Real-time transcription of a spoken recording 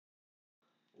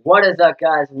What is up,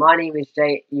 guys? My name is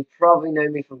Jay. You probably know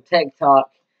me from TikTok.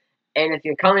 And if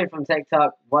you're coming from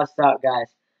TikTok, what's up,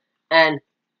 guys? And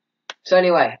so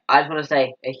anyway, I just want to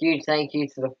say a huge thank you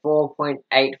to the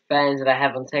 4.8 fans that I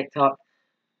have on TikTok.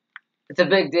 It's a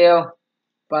big deal,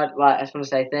 but I just want to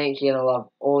say thank you and I love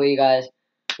all you guys.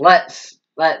 Let's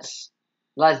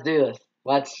do this.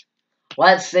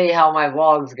 Let's see how my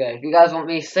vlogs go. If you guys want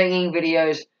me singing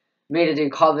videos, me to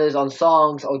do covers on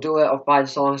songs, I'll do it. I'll find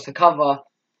songs to cover.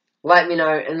 Let me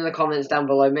know in the comments down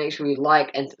below. Make sure you like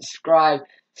and subscribe.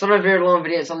 It's not a very long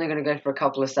video. It's only going to go for a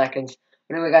couple of seconds.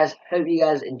 Anyway, guys, hope you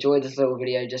guys enjoyed this little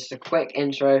video. Just a quick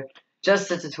intro. Just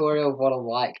a tutorial of what I'm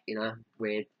like. You know,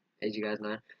 weird, as you guys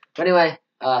know. But anyway,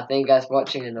 thank you guys for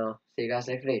watching, and I'll see you guys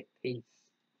next video. Peace.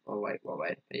 Oh, wait.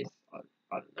 Peace. I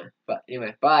don't know. But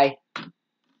anyway, bye.